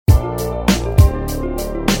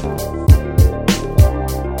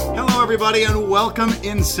everybody, and welcome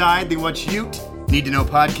inside the What Ute Need to Know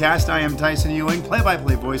podcast. I am Tyson Ewing,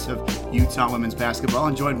 play-by-play voice of Utah women's basketball,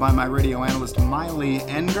 and joined by my radio analyst, Miley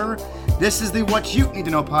Enger. This is the What Ute Need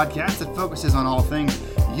to Know podcast that focuses on all things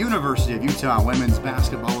University of Utah women's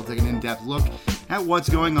basketball. We'll take an in-depth look at what's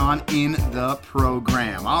going on in the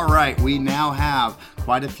program. All right, we now have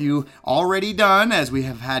quite a few already done, as we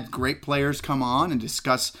have had great players come on and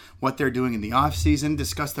discuss what they're doing in the offseason,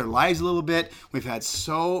 discuss their lives a little bit. We've had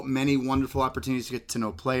so many wonderful opportunities to get to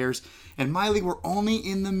know players. And Miley, we're only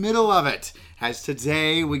in the middle of it, as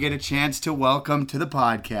today we get a chance to welcome to the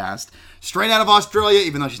podcast, straight out of Australia,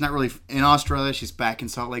 even though she's not really in Australia, she's back in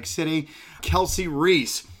Salt Lake City, Kelsey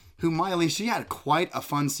Reese, who, Miley, she had quite a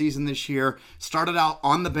fun season this year. Started out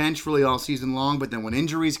on the bench really all season long, but then when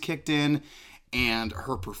injuries kicked in and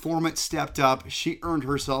her performance stepped up, she earned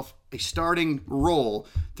herself a starting role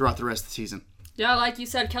throughout the rest of the season. Yeah, like you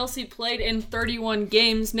said, Kelsey played in 31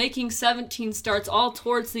 games, making 17 starts all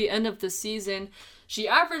towards the end of the season. She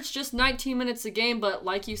averaged just 19 minutes a game, but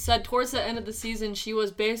like you said, towards the end of the season, she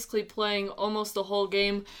was basically playing almost the whole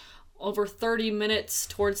game, over 30 minutes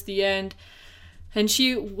towards the end. And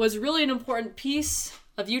she was really an important piece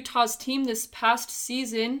of Utah's team this past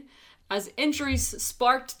season. As injuries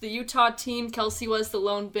sparked the Utah team, Kelsey was the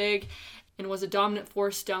lone big and was a dominant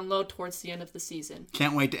force down low towards the end of the season.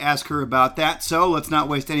 Can't wait to ask her about that. So let's not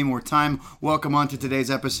waste any more time. Welcome on to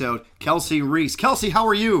today's episode, Kelsey Reese. Kelsey, how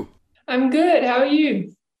are you? I'm good. How are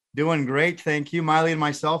you? Doing great. Thank you. Miley and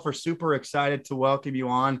myself are super excited to welcome you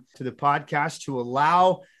on to the podcast to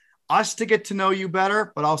allow us to get to know you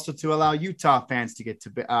better, but also to allow Utah fans to get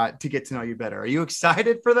to know you better. Are you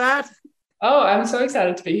excited for that? Oh, I'm so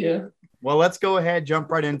excited to be here. Well, let's go ahead, jump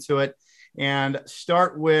right into it, and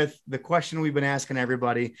start with the question we've been asking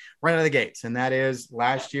everybody right out of the gates, and that is,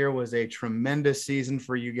 last year was a tremendous season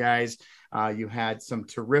for you guys. You had some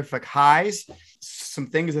terrific highs, some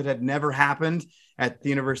things that had never happened at the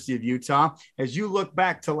University of Utah. As you look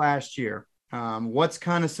back to last year, what's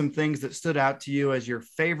kind of some things that stood out to you as your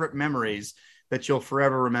favorite memories that you'll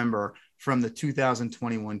forever remember from the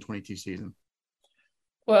 2021-22 season?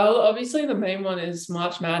 Well, obviously the main one is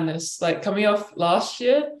March Madness. Like coming off last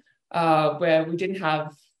year, where we didn't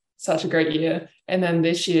have such a great year, and then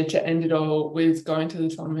this year to end it all with going to the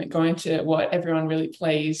tournament, going to what everyone really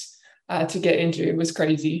plays to get into, it was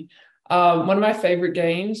crazy. One of my favorite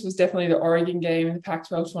games was definitely the Oregon game in the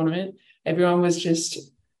Pac-12 tournament. Everyone was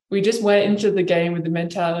we just went into the game with the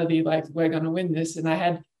mentality like, we're going to win this. And I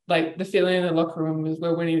had like the feeling in the locker room was,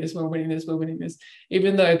 we're winning this, we're winning this, we're winning this,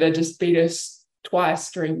 even though they just beat us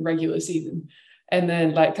twice during regular season. And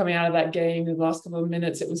then like coming out of that game in the last couple of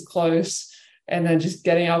minutes, it was close. And then just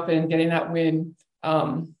getting up and getting that win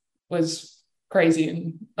was crazy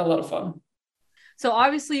and a lot of fun. So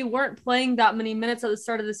obviously you weren't playing that many minutes at the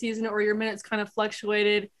start of the season, or your minutes kind of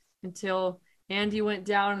fluctuated until Andy went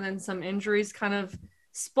down and then some injuries kind of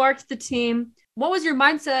sparked the team. What was your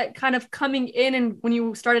mindset kind of coming in and when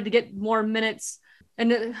you started to get more minutes?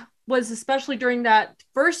 And it was especially during that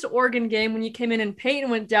first Oregon game when you came in and Peyton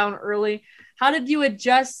went down early. How did you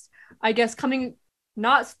adjust, I guess,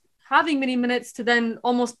 not having many minutes to then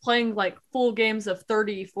almost playing like full games of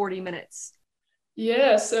 30, 40 minutes?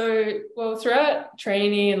 Yeah, so, well, throughout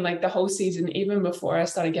training and like the whole season, even before I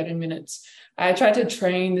started getting minutes, I tried to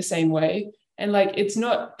train the same way. And like, it's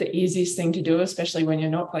not the easiest thing to do, especially when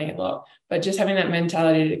you're not playing a lot, but just having that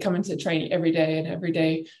mentality to come into training every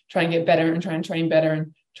day, try and get better and try and train better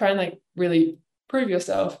and try and like really prove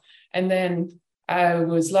yourself. And then I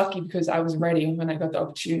was lucky because I was ready when I got the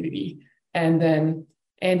opportunity. And then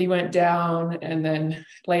Andy went down, and then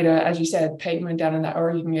later, as you said, Peyton went down in that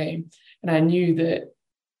Oregon game. And I knew that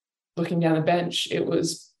looking down the bench, I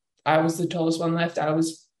was the tallest one left. I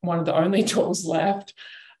was one of the only talls left.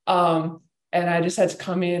 And I just had to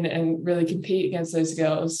come in and really compete against those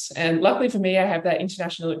girls. And luckily for me, I have that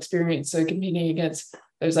international experience. So competing against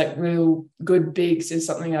those like real good bigs is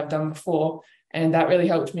something I've done before. And that really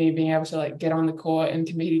helped me being able to like get on the court and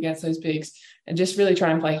compete against those bigs and just really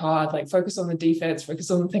try and play hard, like focus on the defense,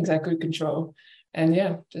 focus on the things I could control. And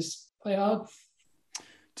yeah, just play hard.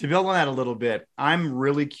 To build on that a little bit, I'm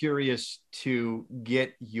really curious to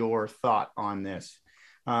get your thought on this.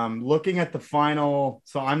 Looking at the final,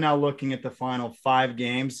 so I'm now looking at the final 5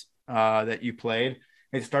 games that you played.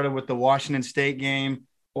 It started with the Washington State game,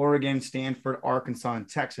 Oregon, Stanford, Arkansas, and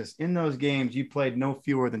Texas. In those games, you played no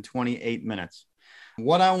fewer than 28 minutes.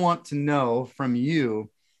 What I want to know from you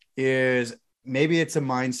is, maybe it's a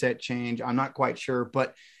mindset change, I'm not quite sure,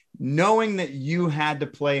 but knowing that you had to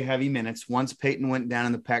play heavy minutes once Peyton went down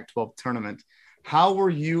in the Pac-12 tournament, how were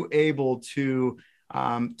you able to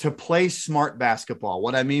to play smart basketball.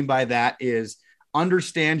 What I mean by that is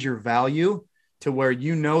understand your value to where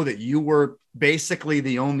you know that you were basically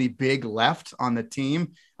the only big left on the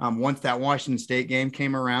team once that Washington State game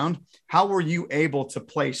came around. How were you able to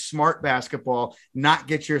play smart basketball, not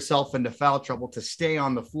get yourself into foul trouble, to stay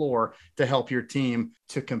on the floor to help your team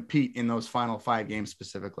to compete in those final 5 games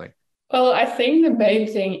specifically? Well, I think the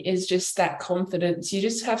main thing is just that confidence. You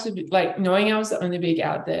just have to be like, knowing I was the only big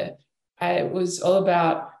out there, it was all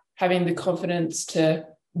about having the confidence to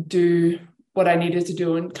do what I needed to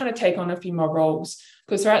do and kind of take on a few more roles.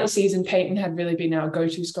 Because throughout the season, Peyton had really been our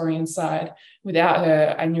go-to scoring inside. Without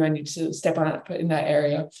her, I knew I needed to step on it in that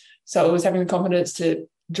area. So it was having the confidence to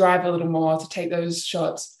drive a little more, to take those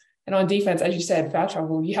shots. And on defense, as you said, foul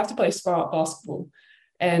trouble, you have to play smart basketball.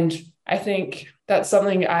 And I think that's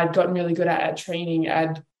something I'd gotten really good at training.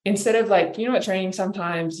 Instead of like, at training,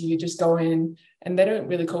 sometimes you just go in and they don't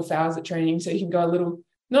really call fouls at training. So you can go a little,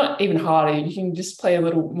 not even harder, you can just play a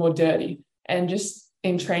little more dirty. And just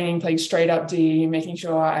in training, playing straight up D, making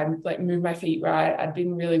sure I like move my feet right. I'd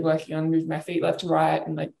been really working on moving my feet left to right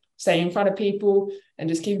and like staying in front of people and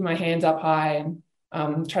just keeping my hands up high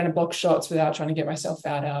and trying to block shots without trying to get myself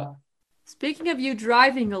fouled out. Speaking of you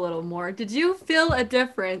driving a little more, did you feel a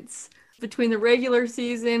difference between the regular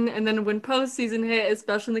season and then when postseason hit,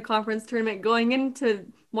 especially in the conference tournament, going into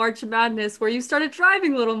March Madness, where you started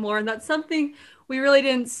driving a little more? And that's something we really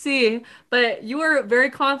didn't see, but you were very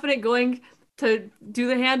confident going to do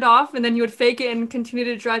the handoff and then you would fake it and continue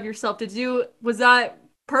to drive yourself. Was that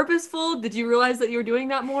purposeful? Did you realize that you were doing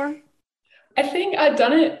that more? I think I'd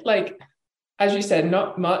done it, like, as you said,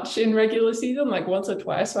 not much in regular season, like once or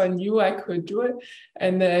twice. So I knew I could do it.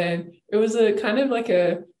 And then it was a kind of like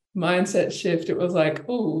a mindset shift. It was like,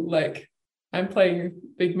 oh, like I'm playing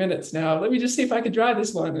big minutes now. Let me just see if I could drive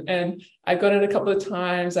this one. And I got it a couple of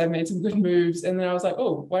times. I made some good moves. And then I was like,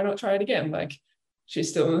 oh, why not try it again? Like, she's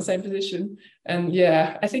still in the same position. And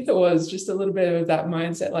yeah, I think it was just a little bit of that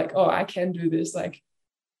mindset, like, oh, I can do this. Like,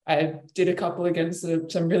 I did a couple against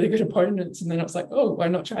some really good opponents. And then I was like, oh, why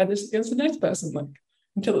not try this against the next person? Like,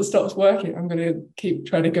 until it stops working, I'm going to keep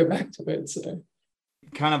trying to go back to it. So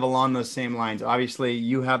kind of along those same lines, obviously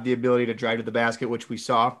you have the ability to drive to the basket, which we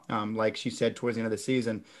saw, like she said, towards the end of the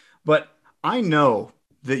season. But I know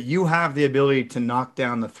that you have the ability to knock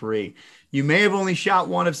down the three. You may have only shot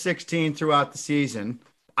 1 of 16 throughout the season.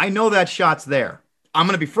 I know that shot's there. I'm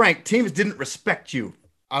going to be frank. Teams didn't respect you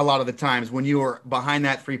a lot of the times when you were behind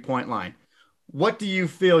that 3-point line. What do you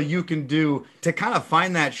feel you can do to kind of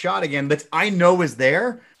find that shot again that I know is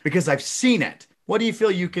there because I've seen it? What do you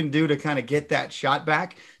feel you can do to kind of get that shot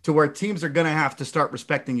back to where teams are going to have to start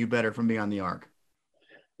respecting you better from beyond the arc?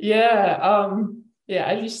 Yeah.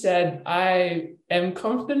 As you said, I am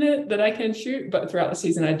confident that I can shoot, but throughout the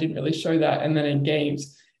season, I didn't really show that. And then in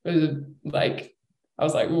games, it was like, I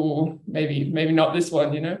was like, oh, maybe not this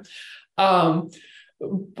one,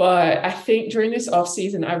 But I think during this off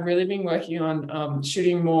season, I've really been working on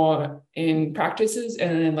shooting more in practices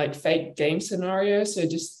and then like fake game scenarios. So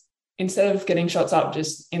just instead of getting shots up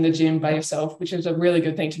just in the gym by yourself, which is a really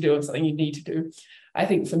good thing to do and something you need to do. I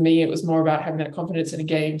think for me, it was more about having that confidence in a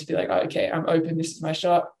game to be like, oh, okay, I'm open. This is my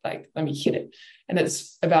shot. Like, let me hit it. And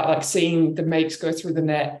it's about like seeing the makes go through the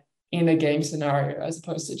net in a game scenario as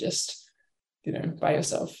opposed to just, by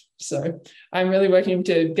yourself. So I'm really working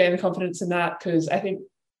to gain the confidence in that because I think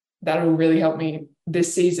that'll really help me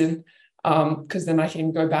this season because then I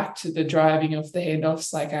can go back to the driving of the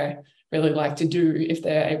handoffs like I really like to do if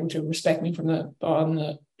they're able to respect me from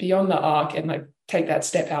beyond the arc and like take that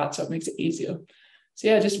step out so it makes it easier. So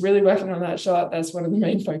yeah, just really working on that shot. That's one of the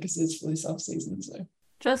main focuses for this off season. So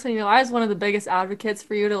just so I was one of the biggest advocates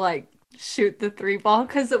for you to like shoot the 3-ball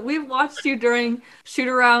because we've watched you during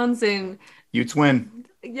shoot-arounds and Utes win.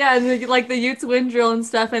 Yeah, and like the Utes win drill and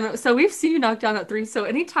stuff. And so we've seen you knock down that 3. So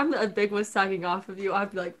anytime that a big was sagging off of you,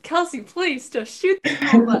 I'd be like, Kelsey, please just shoot the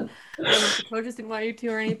ball. But I don't know if the coaches didn't want you to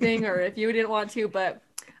or anything, or if you didn't want to. But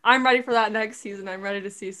I'm ready for that next season. I'm ready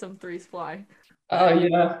to see some 3s fly. Oh,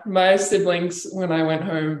 yeah. My siblings, when I went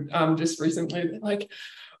home just recently, they're like,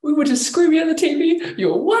 we were just screaming at the TV.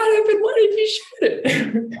 You're wide open. Why didn't you shoot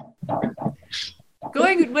it?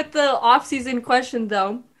 Going with the off-season question,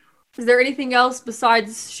 though, is there anything else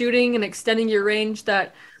besides shooting and extending your range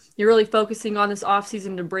that you're really focusing on this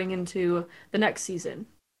offseason to bring into the next season?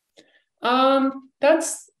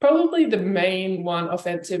 That's probably the main one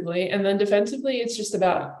offensively. And then defensively, it's just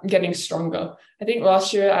about getting stronger. I think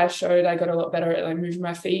last year I showed I got a lot better at like moving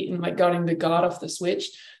my feet and like getting the guard off the switch.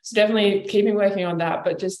 So definitely keeping working on that,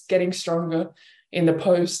 but just getting stronger in the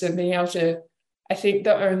post and being able to, I think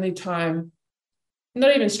the only time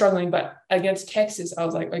not even struggling, but against Texas, I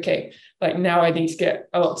was like, okay, like now I need to get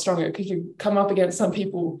a lot stronger, because you come up against some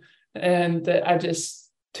people and that are just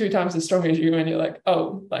 2 times as strong as you, and you're like,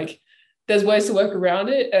 oh, like there's ways to work around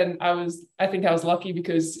it. And I think I was lucky,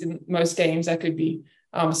 because in most games I could be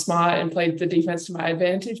smart and played the defense to my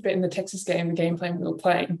advantage. But in the Texas game, the game plan we were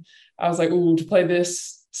playing, I was like, oh, to play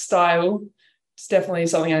this style, it's definitely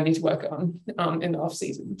something I need to work on in the off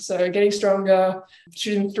season. So getting stronger,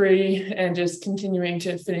 shooting three, and just continuing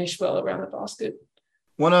to finish well around the basket.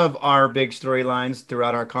 One of our big storylines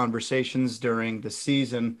throughout our conversations during the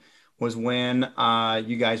season was when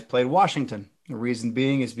you guys played Washington. The reason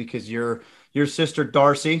being is because your sister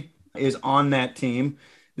Darcy is on that team.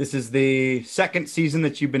 This is the second season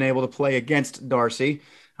that you've been able to play against Darcy.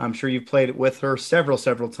 I'm sure you've played with her several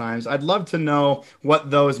times. I'd love to know what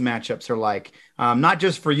those matchups are like, not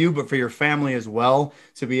just for you, but for your family as well,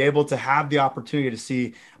 to be able to have the opportunity to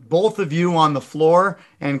see both of you on the floor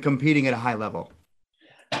and competing at a high level.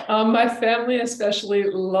 My family especially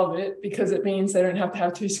love it, because it means they don't have to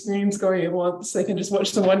have 2 screens going at once. They can just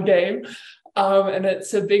watch the one game. And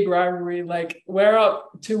it's a big rivalry. Like, we're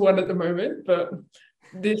up 2-1 at the moment, but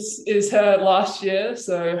this is her last year.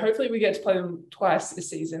 So hopefully we get to play them twice this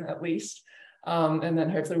season at least. And then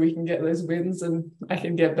hopefully we can get those wins and I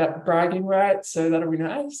can get that bragging right. So that'll be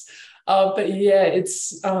nice. But yeah,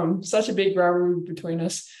 it's such a big rivalry between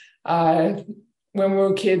us. When we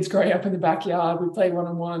were kids growing up in the backyard, we played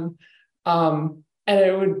 1-on-1. And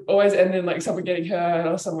it would always end in like someone getting hurt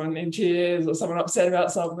or someone in tears or someone upset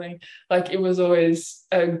about something. Like, it was always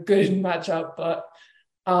a good matchup. But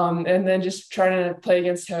and then just trying to play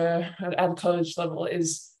against her at the college level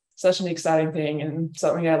is such an exciting thing and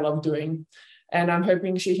something I love doing. And I'm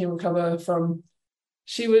hoping she can recover from,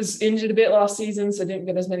 she was injured a bit last season, so didn't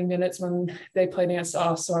get as many minutes when they played against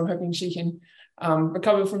us. So I'm hoping she can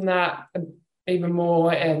recover from that even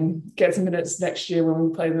more and get some minutes next year when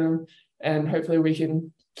we play them. And hopefully we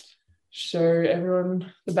can show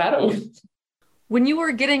everyone the battle. When you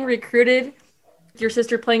were getting recruited, your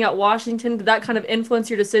sister playing at Washington, did that kind of influence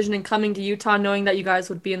your decision in coming to Utah, knowing that you guys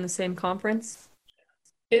would be in the same conference?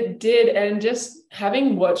 It did. And just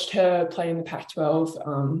having watched her play in the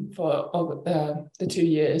Pac-12 for all the 2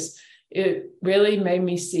 years, it really made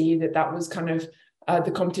me see that was kind of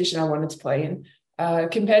the competition I wanted to play in.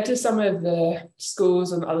 Compared to some of the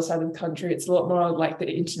schools on the other side of the country, it's a lot more like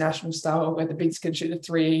the international style where the bigs can shoot a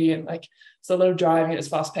 3 and like it's a lot of driving, it's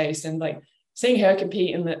fast paced, and like seeing her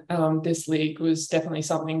compete in this league was definitely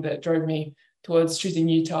something that drove me towards choosing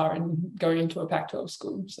Utah and going into a Pac-12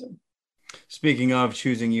 school. So, speaking of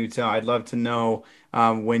choosing Utah, I'd love to know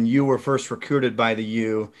when you were first recruited by the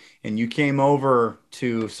U and you came over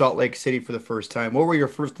to Salt Lake City for the first time, what were your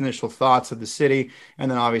first initial thoughts of the city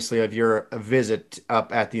and then obviously of your visit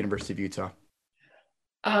up at the University of Utah?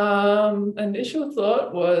 Initial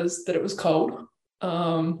thought was that it was cold.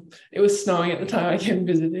 It was snowing at the time I came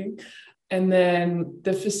visiting. And then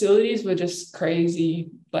the facilities were just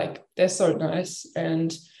crazy. Like, they're so nice.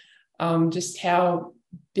 And just how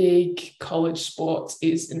big college sports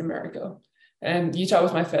is in America. And Utah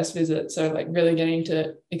was my first visit. So like really getting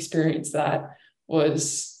to experience that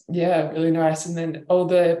was, yeah, really nice. And then all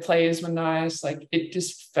the players were nice. Like, it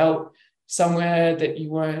just felt somewhere that you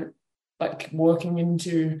weren't like walking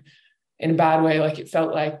into in a bad way. Like, it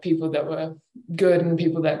felt like people that were good and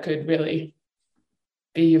people that could really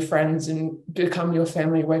be your friends and become your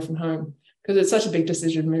family away from home, because it's such a big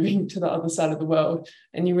decision moving to the other side of the world,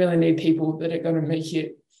 and you really need people that are going to make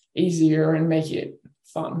it easier and make it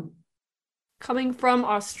fun. Coming from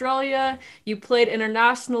Australia, you played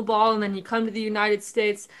international ball and then you come to the United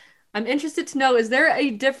States. I'm interested to know, is there a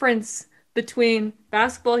difference between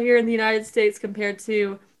basketball here in the United States compared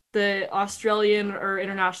to the Australian or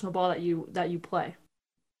international ball that you play?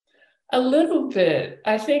 A little bit.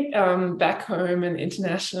 I think back home and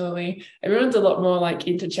internationally, everyone's a lot more like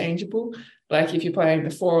interchangeable. Like, if you're playing the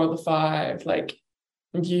 4 or the 5, like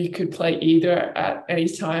you could play either at any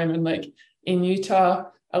time. And like in Utah,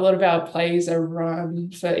 a lot of our plays are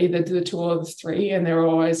run for either the 2 or the 3, and they're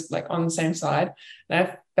always like on the same side. And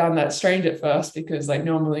I found that strange at first, because like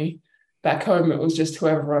normally back home it was just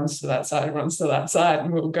whoever runs to that side runs to that side,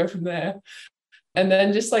 and we'll go from there. And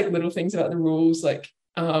then just like little things about the rules, like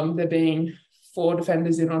there being 4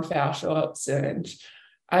 defenders in on foul shots. And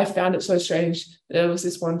I found it so strange. There was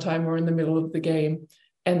this one time we're in the middle of the game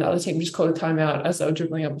and the other team just called a timeout as they were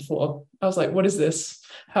dribbling up the floor. I was like, what is this?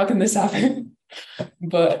 How can this happen?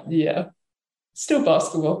 But yeah, still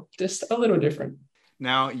basketball, just a little different.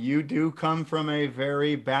 Now, you do come from a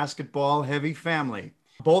very basketball heavy family.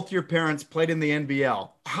 Both your parents played in the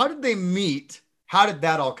NBL. How did they meet? How did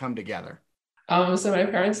that all come together? So my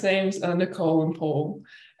parents' names are Nicole and Paul,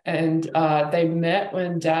 and they met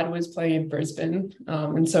when Dad was playing in Brisbane,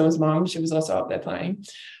 and so was Mum. She was also up there playing.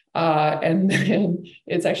 And then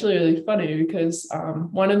it's actually really funny because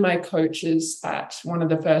one of my coaches at one of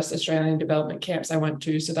the first Australian development camps I went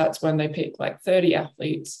to, so that's when they pick like 30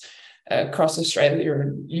 athletes across Australia,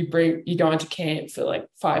 and you go into camp for like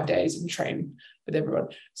 5 days and train with everyone.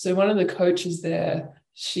 So one of the coaches there,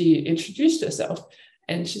 she introduced herself.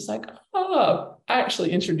 And she's like, oh, I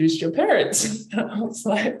actually introduced your parents. I was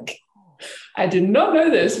like, I did not know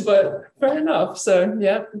this, but fair enough. So,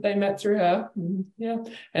 yeah, they met through her. Yeah.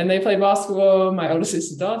 And they play basketball. My older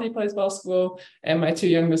sister, Dorothy, plays basketball. And my two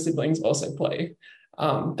younger siblings also play.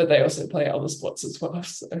 But they also play other sports as well.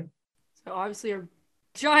 So obviously, you're a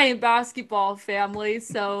giant basketball family.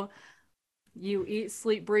 So you eat,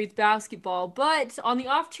 sleep, breathe basketball. But on the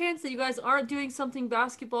off chance that you guys aren't doing something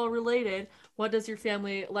basketball related, what does your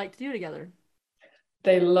family like to do together?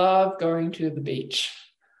 They love going to the beach.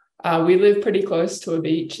 We live pretty close to a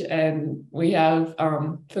beach, and we have,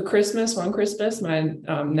 for Christmas, one Christmas, my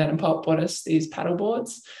Nan and Pop bought us these paddle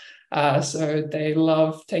boards. So they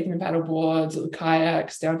love taking the paddle boards or the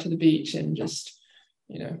kayaks down to the beach and just,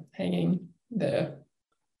 hanging there.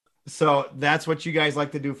 So that's what you guys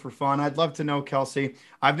like to do for fun. I'd love to know, Kelsey.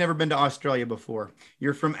 I've never been to Australia before.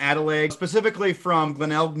 You're from Adelaide, specifically from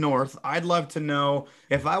Glenelg North. I'd love to know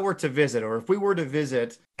if I were to visit, or if we were to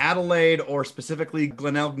visit Adelaide or specifically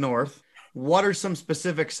Glenelg North, what are some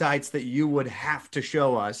specific sites that you would have to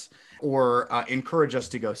show us or encourage us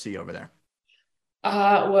to go see over there?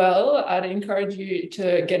 Well, I'd encourage you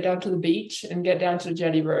to get down to the beach and get down to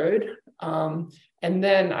Jetty Road. And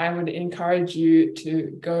then I would encourage you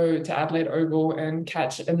to go to Adelaide Oval and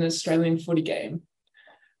catch an Australian footy game.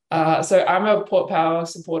 So I'm a Port Power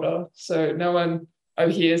supporter, so no one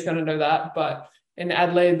over here is going to know that. But in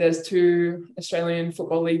Adelaide, there's two Australian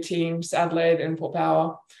Football League teams, Adelaide and Port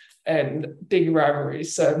Power, and big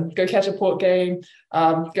rivalries. So go catch a Port game,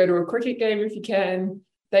 go to a cricket game if you can.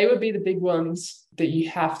 They would be the big ones that you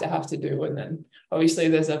have to do. And then obviously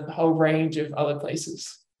there's a whole range of other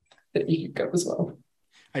places that you could go as well.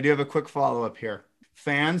 I do have a quick follow-up here.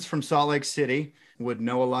 Fans from Salt Lake City would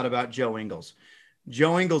know a lot about Joe Ingles.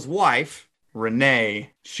 Joe Ingles' wife,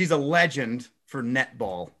 Renee, she's a legend for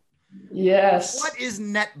netball. Yes. What is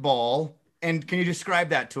netball? And can you describe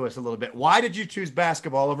that to us a little bit? Why did you choose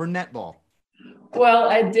basketball over netball? Well,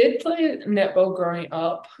 I did play netball growing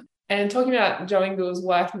up. And talking about Joe Ingles'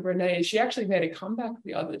 wife, Renee, she actually made a comeback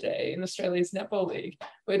the other day in Australia's Netball League,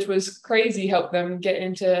 which was crazy, helped them get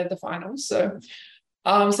into the finals. So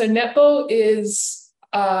netball is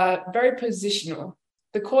very positional.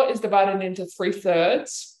 The court is divided into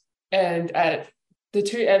 3/3, and at the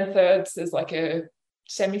two end thirds, there's like a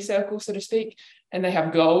semicircle, so to speak, and they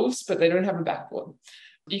have goals, but they don't have a backboard.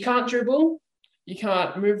 You can't dribble, you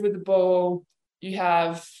can't move with the ball. You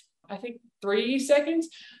have, I think, 3 seconds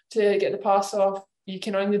to get the pass off. You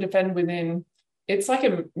can only defend within, it's like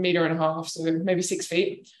 1.5 meters, so maybe 6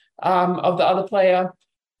 feet of the other player.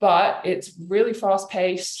 But it's really fast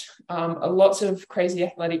paced. Lots of crazy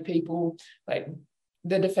athletic people. Like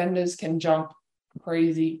the defenders can jump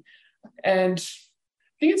crazy. And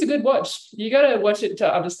I think it's a good watch. You got to watch it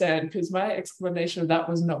to understand, because my explanation of that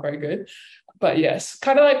was not very good. But yes,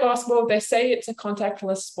 kind of like basketball. They say it's a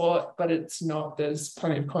contactless sport, but it's not. There's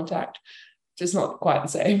plenty of contact. Just not quite the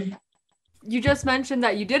same. You just mentioned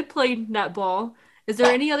that you did play netball. Is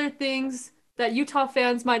there any other things that Utah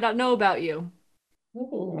fans might not know about you?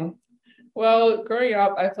 Ooh. Well, growing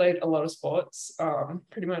up, I played a lot of sports,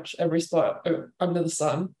 pretty much every sport under the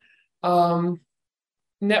sun. Netball,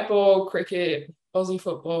 cricket, Aussie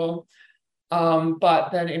football.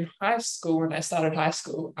 But then in high school, when I started high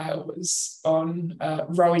school, I was on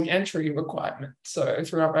rowing entry requirement. So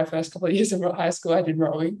throughout my first couple of years of high school, I did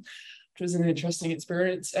rowing, which was an interesting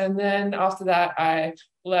experience. And then after that, I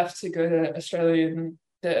left to go to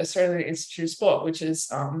the Australian Institute of Sport, which is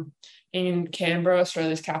in Canberra,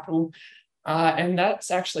 Australia's capital. And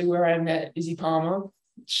that's actually where I met Izzy Palmer.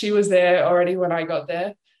 She was there already when I got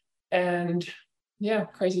there. And yeah,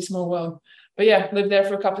 crazy small world. But yeah, lived there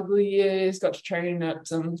for a couple of years, got to train at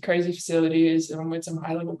some crazy facilities and with some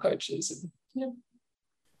high-level coaches. And, yeah.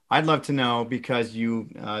 I'd love to know, because you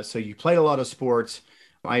played a lot of sports.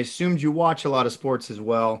 I assumed you watch a lot of sports as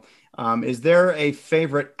well. Is there a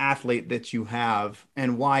favorite athlete that you have,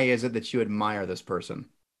 and why is it that you admire this person?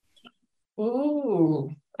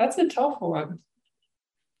 Oh, that's a tough one.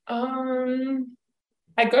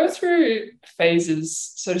 I go through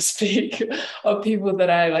phases, so to speak, of people that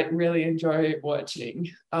I like really enjoy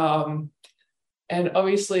watching. And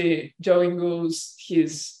obviously Joe Ingles,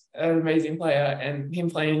 he's an amazing player, and him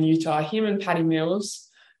playing in Utah, him and Patty Mills,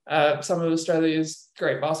 some of Australia's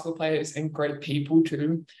great basketball players and great people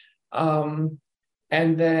too. And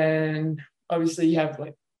then obviously you have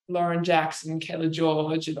like Lauren Jackson, Kayla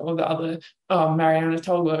George, and all the other, Mariana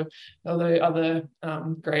Tolo, all the other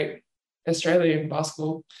great Australian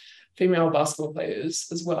female basketball players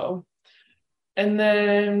as well. And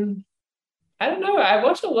then, I don't know, I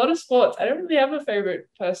watch a lot of sports. I don't really have a favorite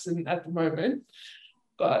person at the moment,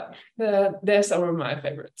 but they're some of my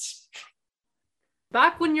favorites.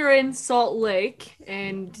 Back when you're in Salt Lake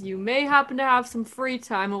and you may happen to have some free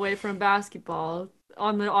time away from basketball,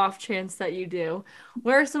 on the off chance that you do,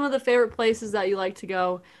 where are some of the favorite places that you like to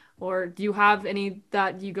go, or do you have any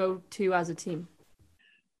that you go to as a team?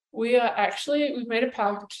 We've made a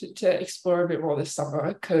pact to explore a bit more this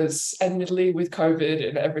summer because admittedly with COVID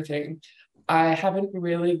and everything, I haven't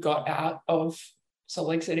really got out of Salt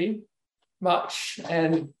Lake City much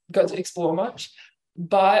and got to explore much.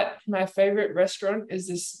 But my favorite restaurant is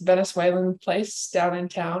this Venezuelan place down in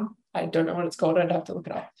town. I don't know what it's called. I'd have to look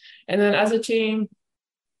it up. And then as a team,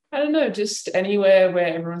 I don't know, just anywhere where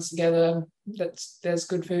everyone's together, there's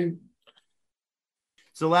good food.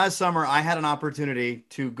 So last summer, I had an opportunity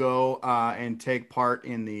to go and take part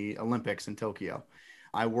in the Olympics in Tokyo.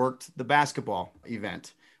 I worked the basketball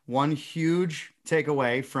event. One huge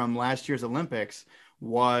takeaway from last year's Olympics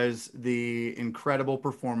was the incredible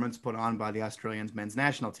performance put on by the Australians men's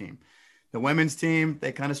national team. The women's team,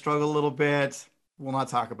 they kind of struggled a little bit. We'll not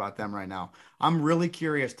talk about them right now. I'm really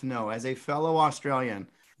curious to know, as a fellow Australian,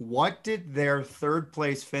 what did their third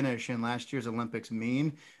place finish in last year's Olympics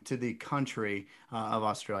mean to the country of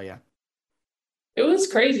Australia? It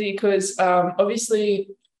was crazy because obviously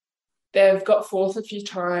they've got fourth a few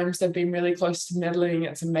times. They've been really close to medaling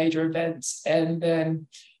at some major events. And then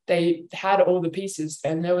they had all the pieces.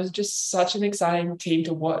 And there was just such an exciting team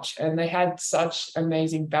to watch. And they had such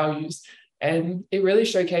amazing values. And it really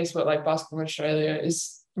showcased what like basketball in Australia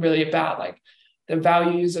is really about. Like the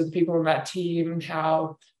values of the people on that team,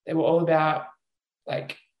 how they were all about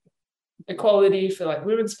like equality for like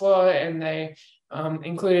women's sport, and they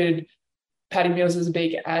included Patty Mills as a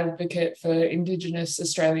big advocate for Indigenous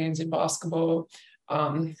Australians in basketball,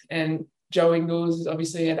 and Joe Ingles is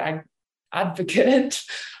obviously an advocate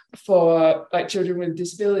for like children with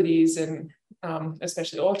disabilities and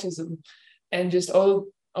especially autism, and just all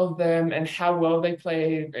of them and how well they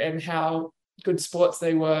played and how good sports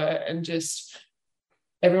they were, and just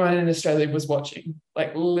everyone in Australia was watching.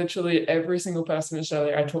 Like literally every single person in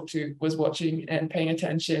Australia I talked to was watching and paying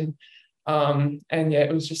attention. And yeah,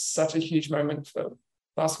 it was just such a huge moment for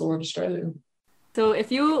basketball in Australia. So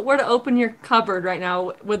if you were to open your cupboard right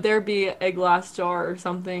now, would there be a glass jar or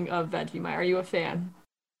something of Vegemite? Are you a fan?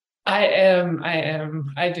 I am.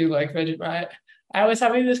 I do like Vegemite. I was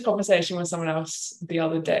having this conversation with someone else the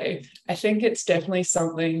other day. I think it's definitely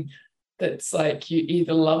something that's like you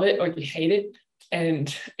either love it or you hate it.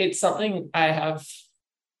 And it's something I have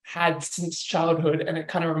had since childhood, and it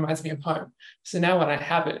kind of reminds me of home. So now when I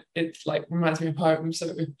have it, it like reminds me of home.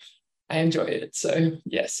 So I enjoy it. So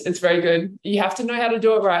yes, it's very good. You have to know how to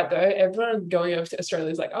do it right though. Everyone going over to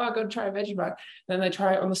Australia is like, oh, I got to try Vegemite. Then they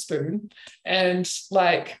try it on the spoon. And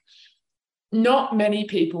like not many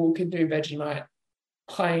people can do Vegemite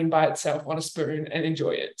plain by itself on a spoon and enjoy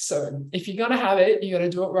it. So if you're going to have it, you got to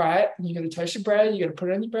do it right. You got to toast your bread. You got to put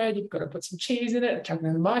it on your bread. You've got to put some cheese in it, chuck it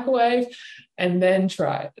in the microwave, and then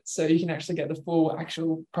try it. So you can actually get the full,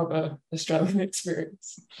 actual, proper Australian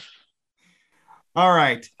experience. All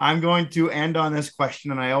right. I'm going to end on this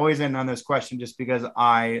question, and I always end on this question just because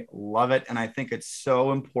I love it, and I think it's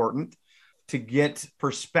so important to get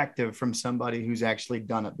perspective from somebody who's actually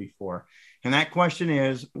done it before. And that question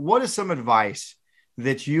is, what is some advice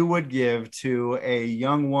that you would give to a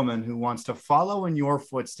young woman who wants to follow in your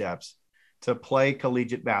footsteps to play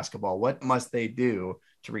collegiate basketball? What must they do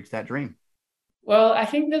to reach that dream? Well, I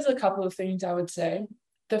think there's a couple of things I would say.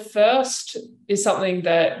 The first is something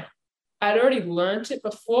that I'd already learned it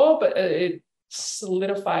before, but it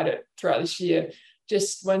solidified it throughout this year.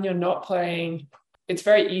 Just when you're not playing, it's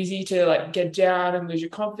very easy to like get down and lose your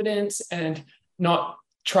confidence and not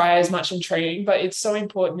try as much in training. But it's so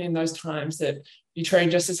important in those times that you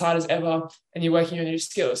train just as hard as ever and you're working on your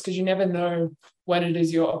skills, because you never know when it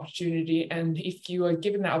is your opportunity. And if you are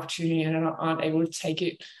given that opportunity and aren't able to take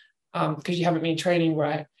it because you haven't been training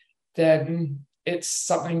right, then it's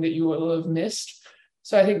something that you will have missed.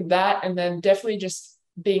 So I think that, and then definitely just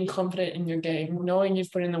being confident in your game, knowing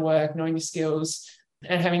you've put in the work, knowing your skills,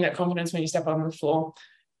 and having that confidence when you step on the floor.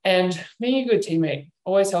 And being a good teammate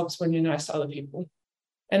always helps when you're nice to other people.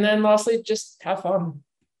 And then lastly, just have fun.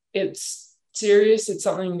 It's serious. It's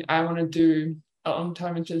something I want to do a long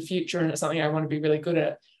time into the future, and it's something I want to be really good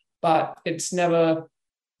at. But it's never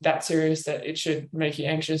that serious that it should make you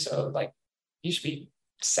anxious or like you should be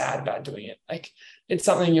sad about doing it. Like it's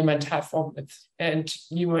something you're meant to have fun with, and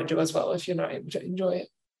you won't do as well if you're not able to enjoy it.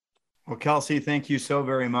 Well, Kelsey, thank you so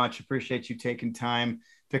very much. Appreciate you taking time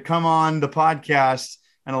to come on the podcast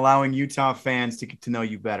and allowing Utah fans to get to know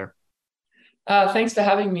you better. Thanks for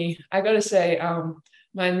having me. I got to say,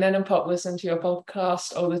 my Nen and Pop listen to your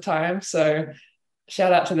podcast all the time. So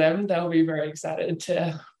shout out to them. They'll be very excited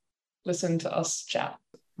to listen to us chat.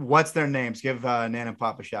 What's their names? Give Nan and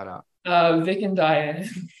Pop a shout out. Vic and Diane.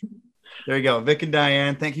 There you go. Vic and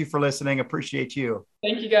Diane, thank you for listening. Appreciate you.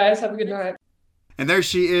 Thank you guys. Have a good night. And there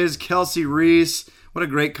she is, Kelsey Reese. What a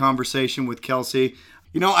great conversation with Kelsey.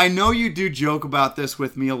 You know, I know you do joke about this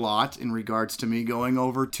with me a lot in regards to me going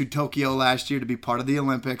over to Tokyo last year to be part of the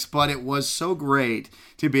Olympics, but it was so great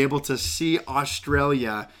to be able to see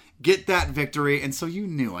Australia get that victory. And so you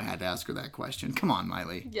knew I had to ask her that question. Come on,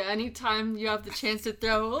 Miley. Yeah, anytime you have the chance to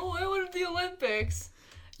throw, I went to the Olympics,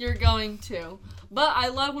 you're going to. But I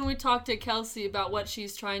love when we talk to Kelsey about what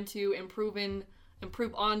she's trying to improve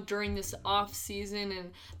on during this off season,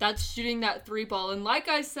 and that's shooting that 3-ball. And like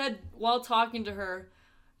I said while talking to her,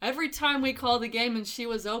 every time we called the game and she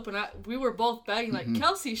was open, we were both begging, like,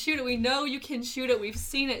 Kelsey, shoot it. We know you can shoot it. We've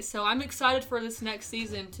seen it. So I'm excited for this next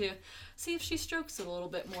season to see if she strokes it a little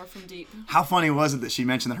bit more from deep. How funny was it that she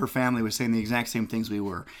mentioned that her family was saying the exact same things we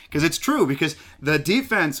were? Because it's true, because the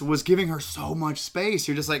defense was giving her so much space.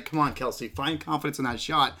 You're just like, come on, Kelsey, find confidence in that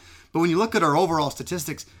shot. But when you look at her overall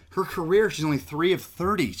statistics, her career, she's only 3 of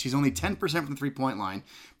 30. She's only 10% from the three-point line.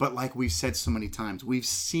 But like we've said so many times, we've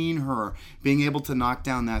seen her being able to knock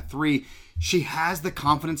down that 3. She has the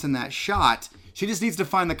confidence in that shot. She just needs to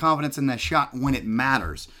find the confidence in that shot when it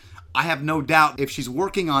matters. I have no doubt if she's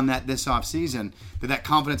working on that this offseason, that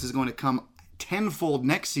confidence is going to come tenfold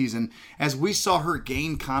next season, as we saw her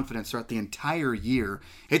gain confidence throughout the entire year.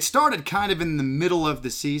 It started kind of in the middle of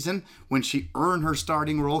the season when she earned her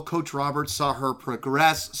starting role. Coach Roberts saw her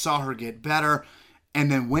progress, saw her get better,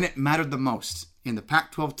 and then when it mattered the most, in the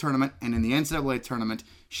Pac-12 tournament and in the NCAA tournament,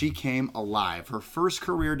 she came alive. Her first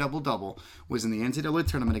career double-double was in the NCAA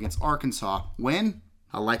tournament against Arkansas when,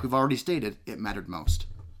 like we've already stated, it mattered most.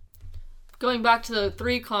 Going back to the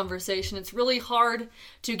 3 conversation, it's really hard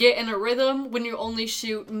to get in a rhythm when you only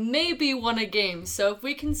shoot maybe 1 a game. So if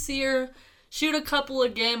we can see her shoot a couple a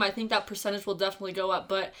game, I think that percentage will definitely go up.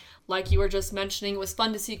 But like you were just mentioning, it was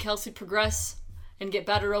fun to see Kelsey progress and get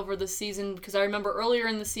better over the season, because I remember earlier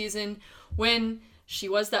in the season when she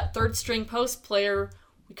was that 3rd-string post player,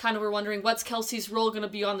 we kind of were wondering, what's Kelsey's role going to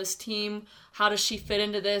be on this team? How does she fit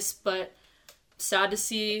into this? But sad to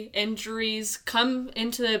see injuries come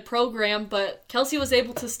into the program, but Kelsey was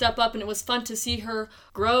able to step up, and it was fun to see her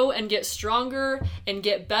grow and get stronger and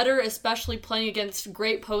get better, especially playing against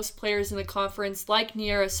great post players in the conference like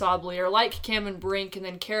Niera Sabli or like Cameron Brink, and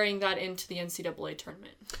then carrying that into the NCAA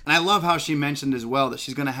tournament. And I love how she mentioned as well that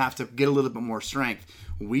she's going to have to get a little bit more strength.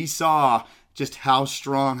 We saw just how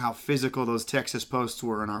strong, how physical those Texas posts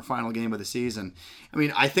were in our final game of the season. I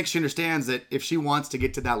mean, I think she understands that if she wants to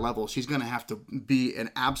get to that level, she's going to have to be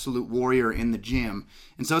an absolute warrior in the gym.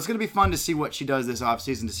 And so it's going to be fun to see what she does this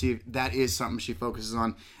offseason, to see if that is something she focuses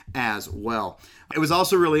on as well. It was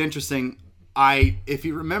also really interesting. If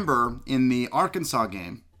you remember, in the Arkansas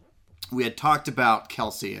game, we had talked about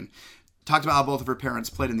Kelsey and talked about how both of her parents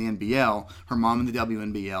played in the NBL, her mom in the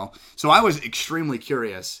WNBL. So I was extremely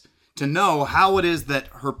curious to know how it is that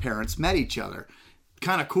her parents met each other.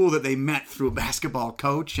 Kind of cool that they met through a basketball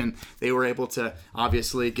coach, and they were able to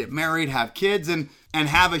obviously get married, have kids, and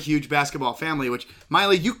have a huge basketball family, which,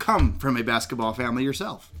 Miley, you come from a basketball family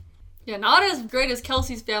yourself. Yeah, not as great as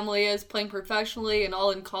Kelsey's family is, playing professionally and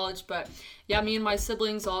all in college, but yeah, me and my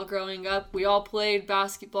siblings all growing up, we all played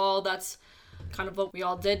basketball. That's kind of what we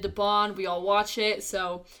all did to bond. We all watch it,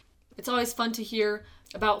 so it's always fun to hear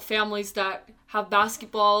about families that have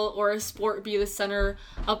basketball or a sport be the center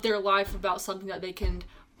of their life, about something that they can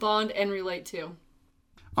bond and relate to.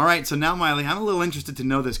 All right, so now, Miley, I'm a little interested to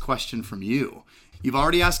know this question from you. You've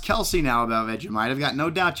already asked Kelsey now about Vegemite. I've got no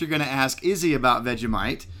doubt you're going to ask Izzy about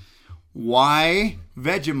Vegemite. Why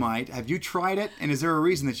Vegemite? Have you tried it? And is there a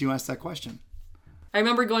reason that you asked that question? I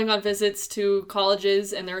remember going on visits to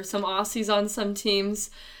colleges, and there were some Aussies on some teams,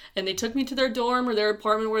 and they took me to their dorm or their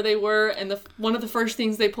apartment where they were, and one of the first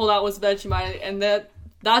things they pulled out was Vegemite, and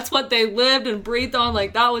that's what they lived and breathed on.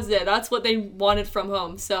 Like, that was it. That's what they wanted from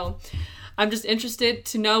home. So I'm just interested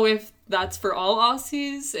to know if that's for all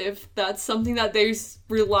Aussies, if that's something that they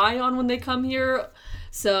rely on when they come here,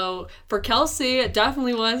 So for Kelsey, it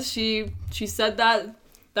definitely was. She said that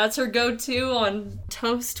that's her go-to on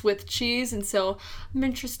toast with cheese, and so I'm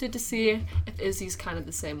interested to see if Izzy's kind of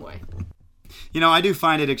the same way. I do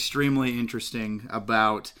find it extremely interesting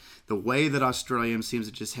about the way that Australia seems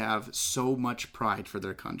to just have so much pride for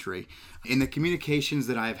their country. In the communications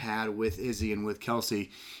that I've had with Izzy and with Kelsey,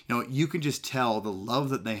 you can just tell the love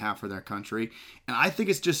that they have for their country. And I think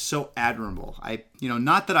it's just so admirable.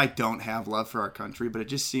 Not that I don't have love for our country, but it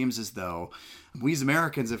just seems as though we as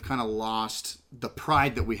Americans have kind of lost the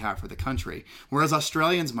pride that we have for the country. Whereas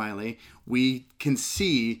Australians, Miley, we can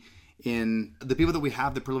see in the people that we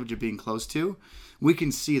have the privilege of being close to, we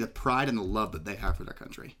can see the pride and the love that they have for their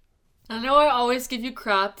country. I know I always give you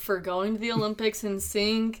crap for going to the Olympics and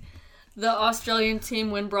seeing the Australian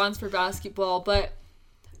team win bronze for basketball, but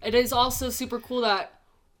it is also super cool that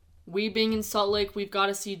we being in Salt Lake, we've got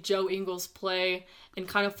to see Joe Ingles play and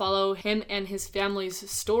kind of follow him and his family's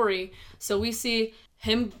story. So we see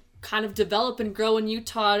him kind of develop and grow in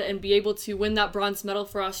Utah and be able to win that bronze medal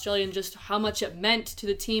for Australia and just how much it meant to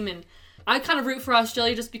the team. And I kind of root for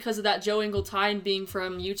Australia just because of that Joe Ingles tie and being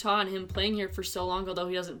from Utah and him playing here for so long, although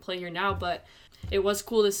he doesn't play here now. But it was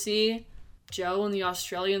cool to see Joe and the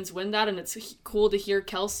Australians win that, and it's cool to hear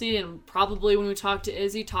Kelsey and probably when we talk to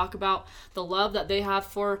Izzy talk about the love that they have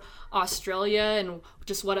for Australia and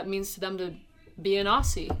just what it means to them to be an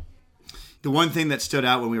Aussie. The one thing that stood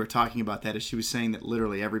out when we were talking about that is she was saying that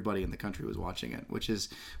literally everybody in the country was watching it, which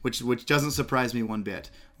doesn't surprise me one bit.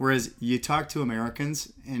 Whereas you talk to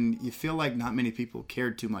Americans and you feel like not many people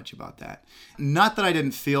cared too much about that. Not that I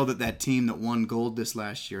didn't feel that team that won gold this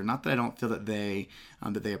last year, not that I don't feel that they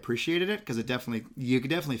appreciated it, because you could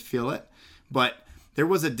definitely feel it, but there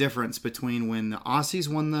was a difference between when the Aussies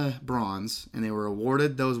won the bronze and they were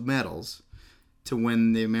awarded those medals to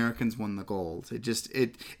when the Americans won the gold. It just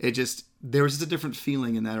there was just a different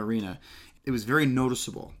feeling in that arena. It was very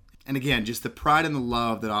noticeable. And again, just the pride and the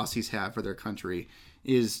love that Aussies have for their country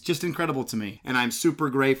is just incredible to me. And I'm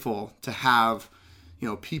super grateful to have,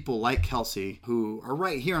 people like Kelsey who are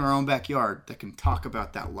right here in our own backyard that can talk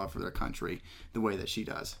about that love for their country the way that she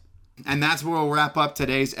does. And that's where we'll wrap up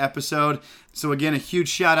today's episode. So again, a huge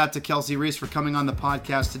shout out to Kelsey Reese for coming on the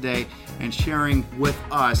podcast today and sharing with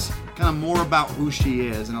us kind of more about who she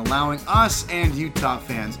is and allowing us and Utah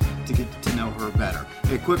fans to get to know her better.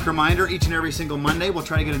 A quick reminder, each and every single Monday, we'll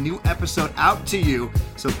try to get a new episode out to you.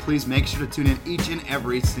 So please make sure to tune in each and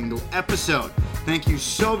every single episode. Thank you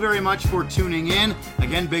so very much for tuning in.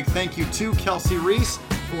 Again, big thank you to Kelsey Reese.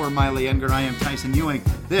 For Miley Enger, I am Tyson Ewing.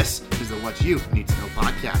 This is the What You Need to Know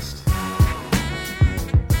podcast.